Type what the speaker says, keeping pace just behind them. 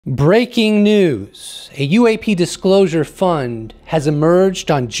Breaking news. A UAP Disclosure Fund has emerged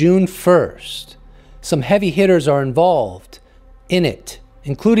on June 1st. Some heavy hitters are involved in it,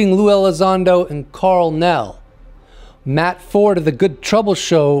 including Lue Elizondo and Karl Nell. Matt Ford of the Good Trouble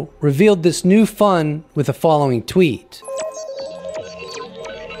Show revealed this new fund with the following tweet.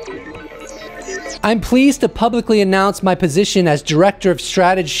 I'm pleased to publicly announce my position as Director of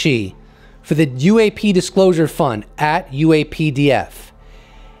Strategy for the UAP Disclosure Fund at UAPDF.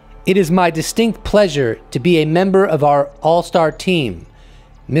 It is my distinct pleasure to be a member of our all-star team.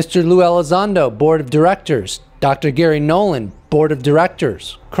 Mr. Lue Elizondo, Board of Directors. Dr. Garry Nolan, Board of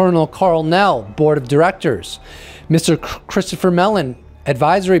Directors. Colonel Karl Nell, Board of Directors. Mr. Christopher Mellon,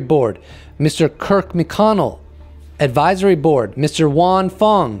 Advisory Board. Mr. Kirk McConnell, Advisory Board. Mr. Juan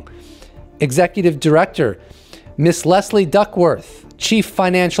Fong, Executive Director. Ms. Leslie Duckworth, Chief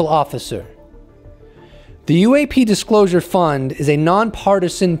Financial Officer. The UAP Disclosure Fund is a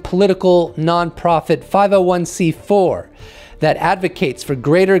nonpartisan political nonprofit 501c4 that advocates for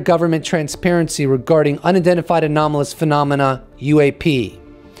greater government transparency regarding unidentified anomalous phenomena, UAP.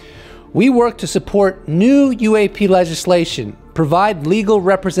 We work to support new UAP legislation, provide legal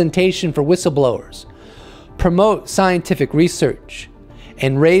representation for whistleblowers, promote scientific research,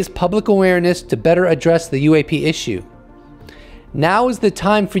 and raise public awareness to better address the UAP issue. Now is the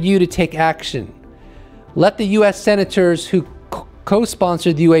time for you to take action. Let the U.S. senators who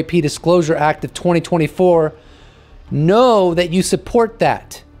co-sponsored the UAP Disclosure Act of 2024 know that you support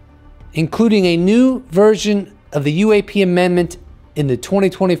that, including a new version of the UAP amendment in the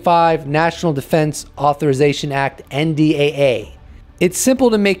 2025 National Defense Authorization Act, NDAA. It's simple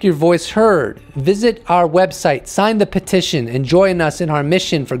to make your voice heard. Visit our website, sign the petition, and join us in our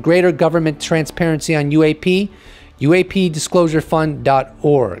mission for greater government transparency on UAP,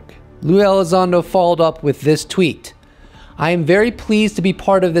 UAPDisclosureFund.org. Lue Elizondo followed up with this tweet. I am very pleased to be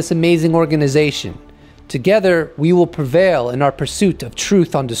part of this amazing organization. Together, we will prevail in our pursuit of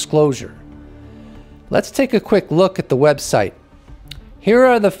truth on disclosure. Let's take a quick look at the website. Here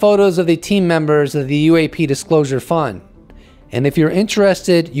are the photos of the team members of the UAP Disclosure Fund. And if you're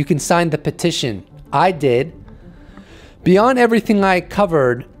interested, you can sign the petition. I did. Beyond everything I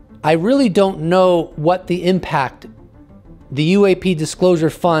covered, I really don't know what the impact the UAP Disclosure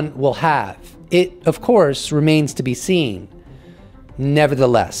Fund will have. It, of course, remains to be seen.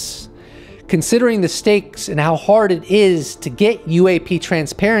 Nevertheless, considering the stakes and how hard it is to get UAP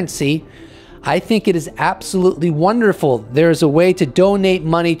transparency, I think it is absolutely wonderful there is a way to donate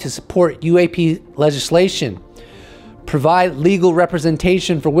money to support UAP legislation, provide legal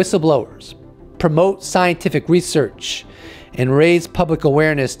representation for whistleblowers, promote scientific research, and raise public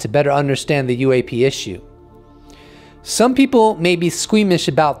awareness to better understand the UAP issue. Some people may be squeamish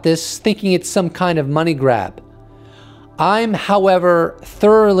about this, thinking it's some kind of money grab. I'm, however,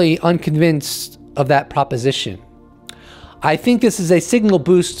 thoroughly unconvinced of that proposition. I think this is a signal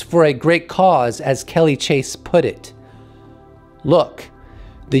boost for a great cause, as Kelly Chase put it. Look,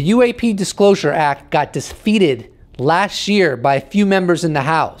 the UAP Disclosure Act got defeated last year by a few members in the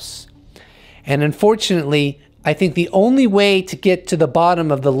House. And unfortunately, I think the only way to get to the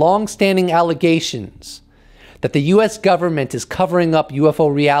bottom of the long-standing allegations that the U.S. government is covering up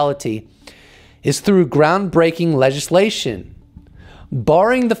UFO reality is through groundbreaking legislation.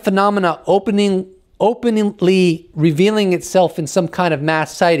 Barring the phenomena openly revealing itself in some kind of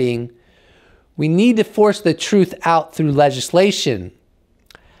mass sighting, we need to force the truth out through legislation.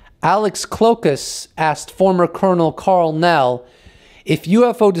 Alex Klokas asked former Colonel Karl Nell if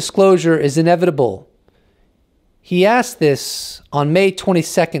UFO disclosure is inevitable. He asked this on May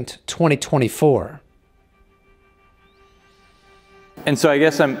 22nd, 2024. And so I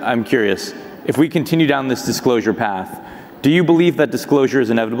guess I'm curious, if we continue down this disclosure path, do you believe that disclosure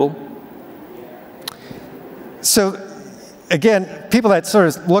is inevitable? So again, people that sort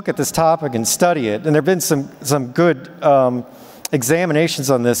of look at this topic and study it, and there have been some good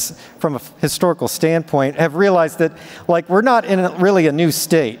examinations on this from a historical standpoint, have realized that, like, we're not in really a new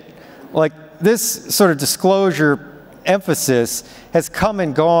state. Like, this sort of disclosure emphasis has come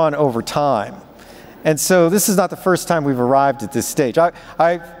and gone over time. And so this is not the first time we've arrived at this stage.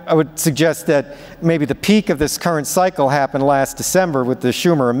 I would suggest that maybe the peak of this current cycle happened last December with the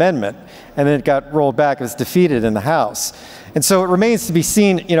Schumer amendment, and then it got rolled back, it was defeated in the House. And so it remains to be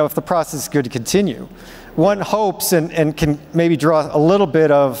seen, you know, if the process is going to continue. One hopes and can maybe draw a little bit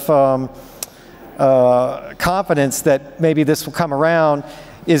of confidence that maybe this will come around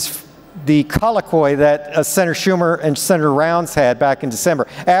is the colloquy that Senator Schumer and Senator Rounds had back in December.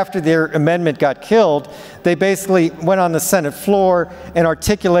 After their amendment got killed, they basically went on the Senate floor and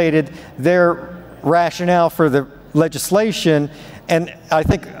articulated their rationale for the legislation And I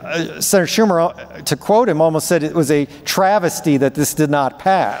think Senator Schumer, to quote him, almost said it was a travesty that this did not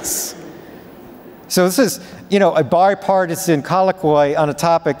pass. So this is, you know, a bipartisan colloquy on a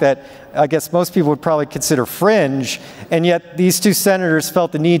topic that I guess most people would probably consider fringe, and yet these two senators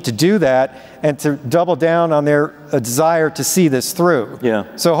felt the need to do that and to double down on their desire to see this through.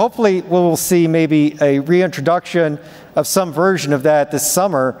 Yeah. So hopefully we'll see maybe a reintroduction of some version of that this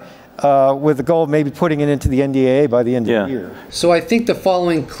summer, with the goal of maybe putting it into the NDAA by the end of the year. So I think the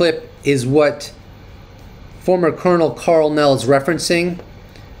following clip is what former Colonel Karl Nell is referencing,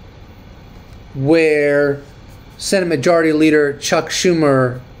 where Senate Majority Leader Chuck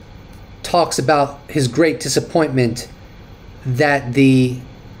Schumer talks about his great disappointment that the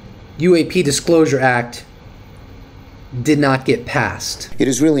UAP Disclosure Act did not get passed. It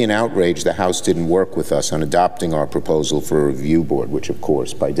is really an outrage the House didn't work with us on adopting our proposal for a review board, which of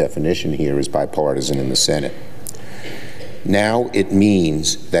course by definition here is bipartisan in the Senate. Now it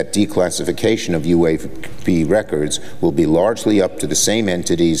means that declassification of UAP records will be largely up to the same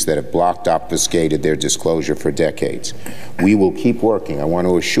entities that have blocked, obfuscated their disclosure for decades. We will keep working. I want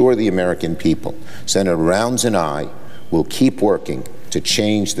to assure the American people, Senator Rounds and I will keep working to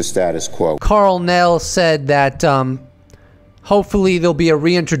change the status quo. Karl Nell said that hopefully there'll be a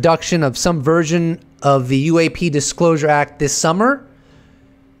reintroduction of some version of the UAP Disclosure Act this summer,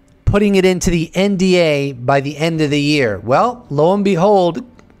 putting it into the NDA by the end of the year. Well, lo and behold,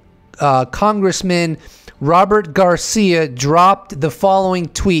 Congressman Robert Garcia dropped the following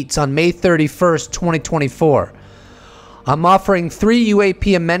tweets on May 31st, 2024. I'm offering 3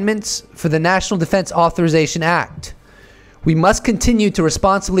 UAP amendments for the National Defense Authorization Act. We must continue to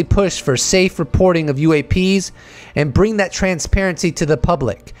responsibly push for safe reporting of UAPs and bring that transparency to the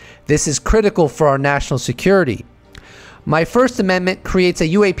public. This is critical for our national security. My first amendment creates a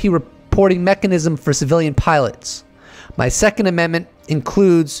UAP reporting mechanism for civilian pilots. My second amendment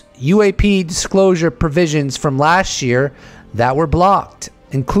includes UAP disclosure provisions from last year that were blocked,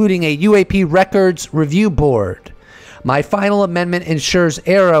 including a UAP records review board. My final amendment ensures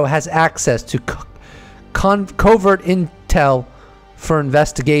AARO has access to covert intel for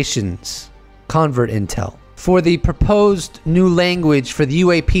investigations. Covert intel. For the proposed new language for the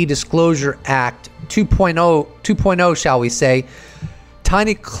UAP Disclosure Act 2.0, shall we say,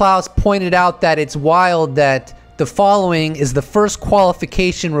 Tiny Klaus pointed out that it's wild that the following is the first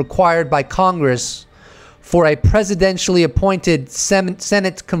qualification required by Congress for a presidentially appointed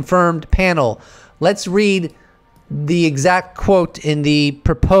Senate-confirmed panel. Let's read the exact quote in the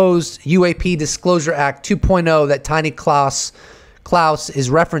proposed UAP Disclosure Act 2.0 that Tiny Klaus is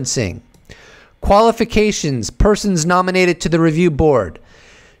referencing. Qualifications: persons nominated to the review board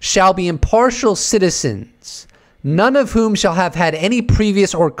shall be impartial citizens, none of whom shall have had any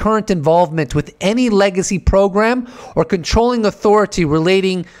previous or current involvement with any legacy program or controlling authority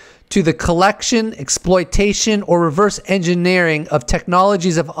relating to the collection, exploitation, or reverse engineering of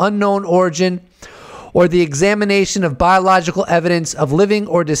technologies of unknown origin, or the examination of biological evidence of living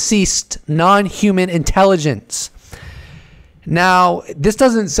or deceased non-human intelligence. Now, this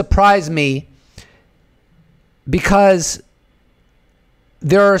doesn't surprise me because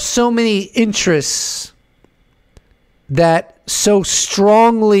there are so many interests that so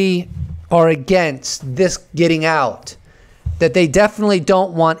strongly are against this getting out that they definitely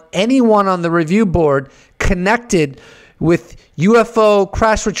don't want anyone on the review board connected with UFO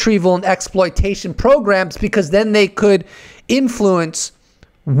crash retrieval and exploitation programs, because then they could influence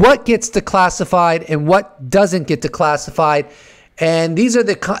what gets declassified and what doesn't get declassified. And these are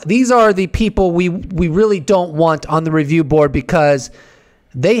the people we really don't want on the review board, because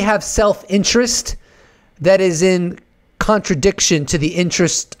they have self-interest that is in contradiction to the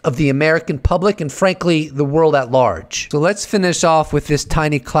interest of the American public and, frankly, the world at large. So let's finish off with this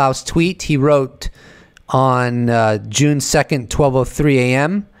Tiny Klaus tweet he wrote on June 2nd, 12:03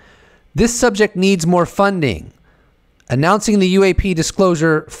 a.m. This subject needs more funding. Announcing the UAP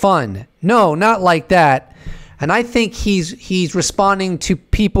Disclosure Fund. No, not like that. And I think he's responding to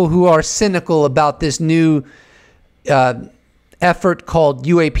people who are cynical about this new effort called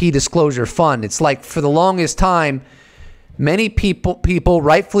UAP Disclosure Fund. It's like, for the longest time, many people,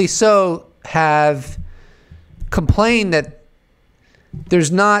 rightfully so, have complained that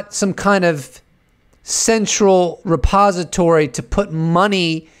there's not some kind of central repository to put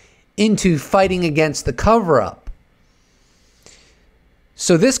money into fighting against the cover-up.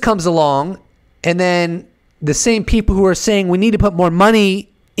 So this comes along, and then the same people who are saying we need to put more money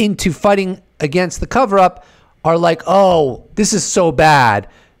into fighting against the cover-up are like, oh, this is so bad,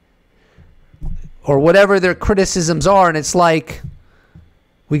 or whatever their criticisms are. And it's like,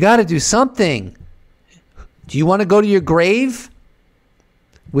 we got to do something. Do you want to go to your grave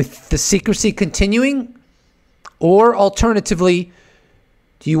with the secrecy continuing? Or alternatively,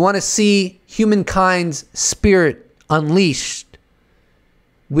 do you want to see humankind's spirit unleashed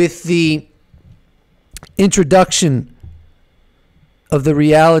with the introduction of the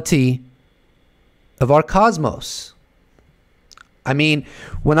reality of our cosmos? I mean,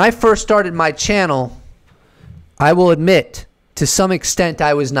 when I first started my channel, I will admit, to some extent,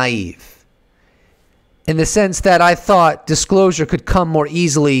 I was naive, in the sense that I thought disclosure could come more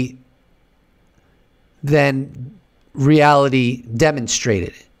easily than reality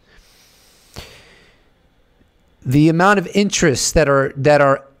demonstrated. The amount of interests that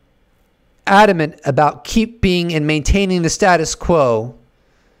are adamant about keeping and maintaining the status quo,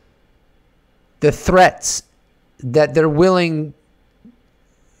 the threats that they're willing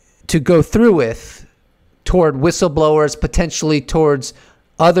to go through with toward whistleblowers, potentially towards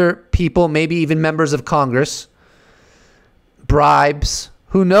other people, maybe even members of Congress, bribes,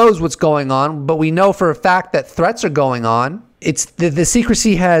 who knows what's going on, but we know for a fact that threats are going on. It's the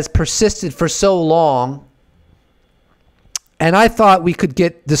secrecy has persisted for so long, and I thought we could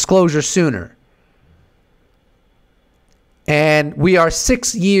get disclosure sooner. And we are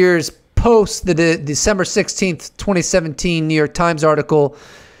 6 years post the December 16th, 2017 New York Times article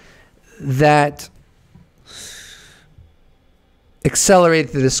that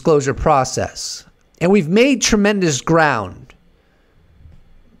accelerated the disclosure process. And we've made tremendous ground,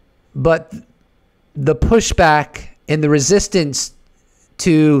 but the pushback and the resistance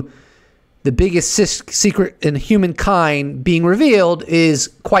to the biggest secret in humankind being revealed is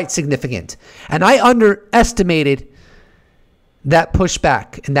quite significant. And I underestimated that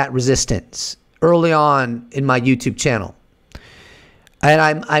pushback and that resistance early on in my YouTube channel. And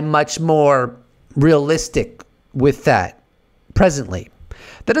I'm much more realistic with that presently.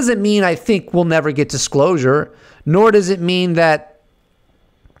 That doesn't mean I think we'll never get disclosure, nor does it mean that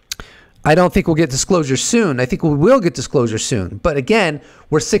I don't think we'll get disclosure soon. I think we will get disclosure soon. But again,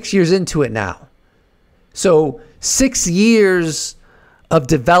 we're 6 years into it now. So 6 years of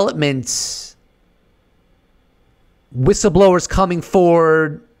developments, whistleblowers coming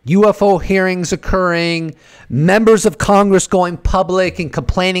forward, UFO hearings occurring, members of Congress going public and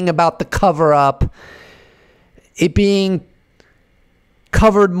complaining about the cover-up, it being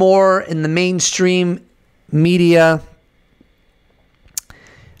covered more in the mainstream media.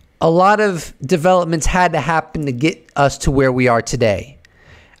 A lot of developments had to happen to get us to where we are today.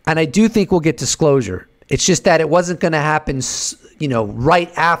 And I do think we'll get disclosure. It's just that it wasn't going to happen, you know,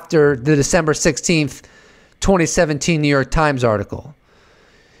 right after the December 16th, 2017 New York Times article.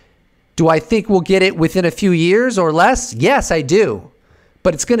 Do I think we'll get it within a few years or less? Yes, I do.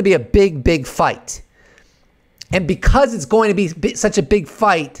 But it's going to be a big, big fight. And because it's going to be such a big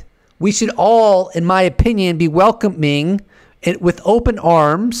fight, we should all, in my opinion, be welcoming it with open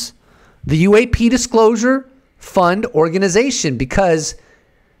arms the UAP Disclosure Fund organization, because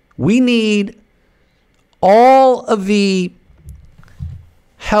we need all of the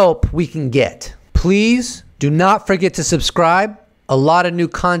help we can get. Please do not forget to subscribe. A lot of new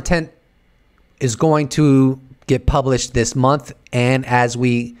content is going to get published this month and as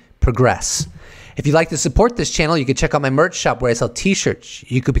we progress. If you'd like to support this channel, you can check out my merch shop where I sell t-shirts.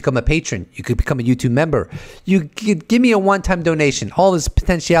 You could become a patron. You could become a YouTube member. You could give me a one-time donation. All those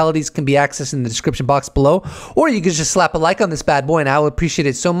potentialities can be accessed in the description box below. Or you could just slap a like on this bad boy and I will appreciate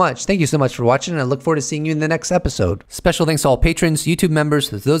it so much. Thank you so much for watching and I look forward to seeing you in the next episode. Special thanks to all patrons, YouTube members,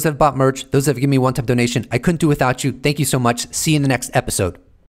 those that have bought merch, those that have given me a one-time donation. I couldn't do without you. Thank you so much. See you in the next episode.